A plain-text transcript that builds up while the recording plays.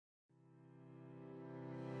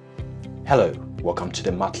Hello, welcome to the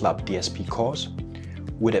MATLAB DSP course.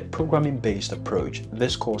 With a programming-based approach,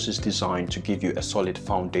 this course is designed to give you a solid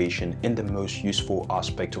foundation in the most useful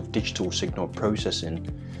aspect of digital signal processing.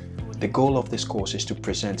 The goal of this course is to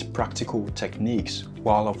present practical techniques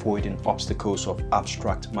while avoiding obstacles of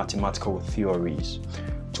abstract mathematical theories.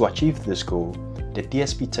 To achieve this goal, the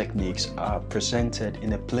DSP techniques are presented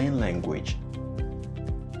in a plain language.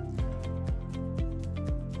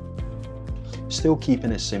 Still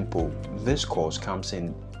keeping it simple, this course comes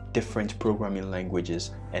in different programming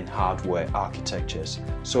languages and hardware architectures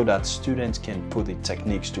so that students can put the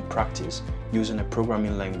techniques to practice using a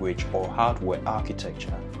programming language or hardware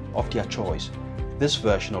architecture of their choice. This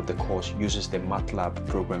version of the course uses the MATLAB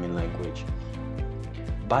programming language.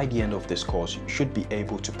 By the end of this course, you should be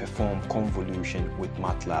able to perform convolution with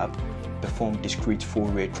MATLAB, perform discrete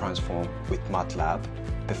Fourier transform with MATLAB,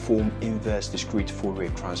 perform inverse discrete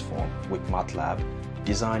Fourier transform with MATLAB,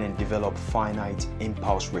 design and develop finite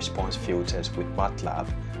impulse response filters with MATLAB,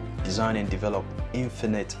 design and develop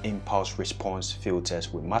infinite impulse response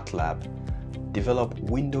filters with MATLAB, develop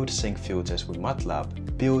Windowed-Sinc filters with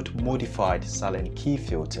MATLAB, build Modified Sallen-Key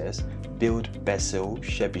filters, build Bessel,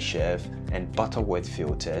 Chebyshev and Butterworth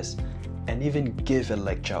filters, and even give a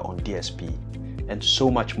lecture on DSP, and so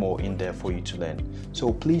much more in there for you to learn.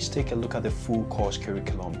 So please take a look at the full course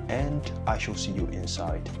curriculum and I shall see you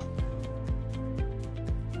inside.